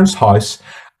my parents' house,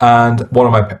 and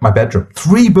one in my bedroom.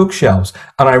 3 bookshelves.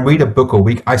 And I read a book a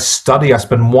week. I study. I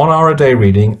spend 1 hour a day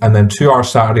reading, and then 2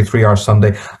 hours Saturday, 3 hours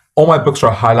Sunday. All my books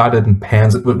are highlighted in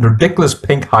pens with ridiculous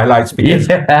pink highlights because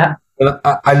And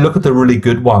I look at the really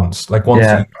good ones, like once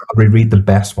Yeah. I reread the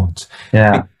best ones.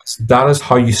 Yeah. Because that is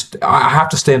how you. I have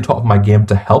to stay on top of my game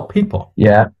to help people.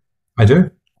 Yeah. I do.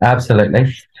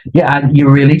 Absolutely. Yeah, and you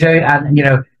really do. And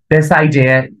this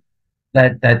idea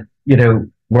that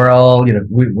we're all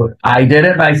I did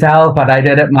it myself and I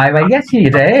did it my way. Yes, you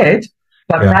did.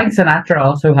 But Yeah. Frank Sinatra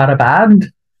also had a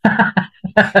band.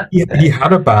 He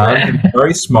had a band. He was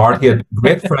very smart. He had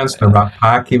great friends in the Rat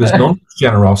Pack. He was known for his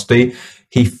generosity.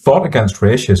 He fought against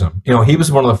racism. He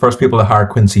was one of the first people to hire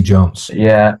Quincy Jones.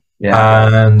 Yeah,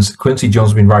 yeah. And Quincy Jones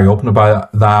has been very open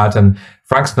about that. And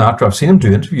Frank Sinatra, I've seen him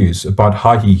do interviews about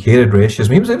how he hated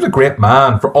racism. He was a great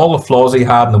man for all the flaws he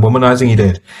had and the womanizing he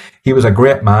did. He was a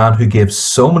great man who gave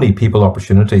so many people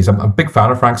opportunities. I'm a big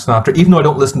fan of Frank Sinatra, even though I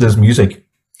don't listen to his music.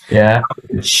 Yeah.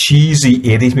 Cheesy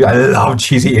 80s music. I love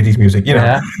cheesy 80s music,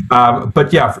 Yeah.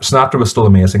 But yeah, Sinatra was still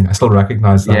amazing. I still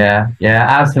recognize that. Yeah, yeah,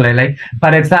 absolutely.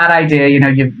 But it's that idea,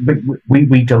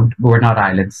 we're not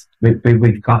islands.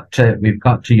 We've got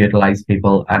to utilize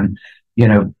people, and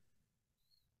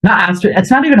not ask.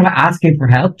 It's not even about asking for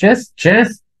help. Just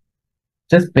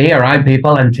be around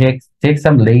people and take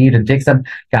some lead and take some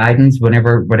guidance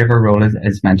whatever role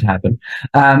is meant to happen.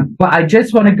 But I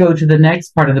just want to go to the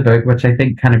next part of the book, which I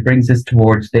think kind of brings us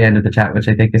towards the end of the chat, which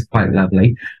I think is quite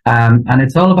lovely. And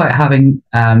it's all about having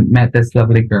met this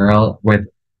lovely girl with,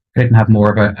 couldn't have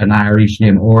more of an Irish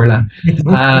name, Orla.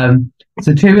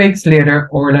 So 2 weeks later,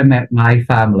 Orla met my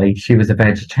family. She was a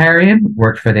vegetarian,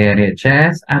 worked for the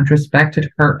NHS, and respected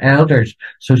her elders.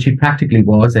 So she practically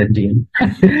was Indian.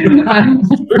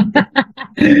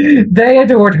 They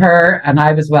adored her, and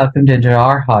I was welcomed into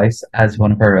our house as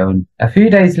one of her own. A few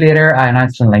days later, I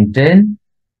announced on LinkedIn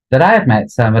that I had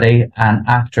met somebody, and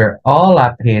after all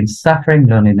that pain, suffering,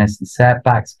 loneliness, and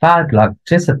setbacks, bad luck,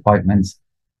 disappointments,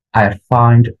 I had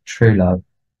found true love.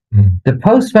 The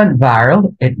post went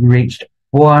viral. It reached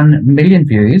 1 million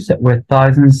views with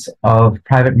thousands of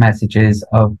private messages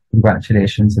of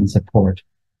congratulations and support.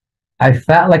 I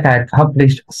felt like I had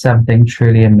accomplished something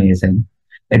truly amazing.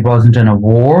 It wasn't an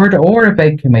award or a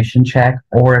big commission check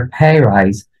or a pay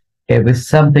rise. It was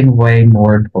something way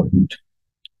more important.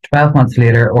 12 months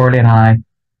later, Orly and I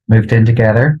moved in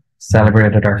together,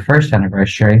 celebrated our first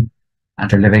anniversary,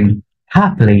 and are living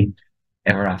happily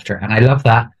ever after. And I love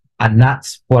that. And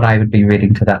that's what I would be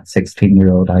reading to that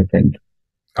 16-year-old, I think.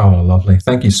 Oh, lovely.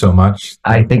 Thank you so much.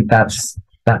 I think that's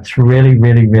really,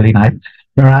 really, really nice.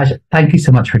 Niraj, thank you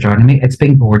so much for joining me. It's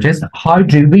been gorgeous. How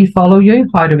do we follow you?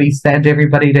 How do we send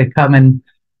everybody to come and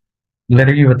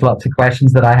litter you with lots of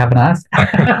questions that I haven't asked?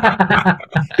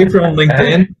 If you're on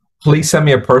LinkedIn, please send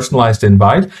me a personalized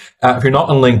invite. If you're not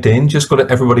on LinkedIn, just go to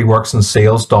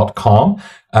everybodyworksinsales.com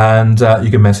and you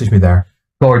can message me there.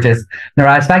 Gorgeous.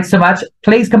 Niraj, thanks so much.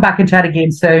 Please come back and chat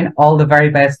again soon. All the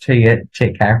very best to you.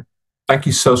 Take care. Thank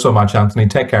you so much, Anthony.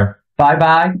 Take care.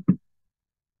 Bye-bye.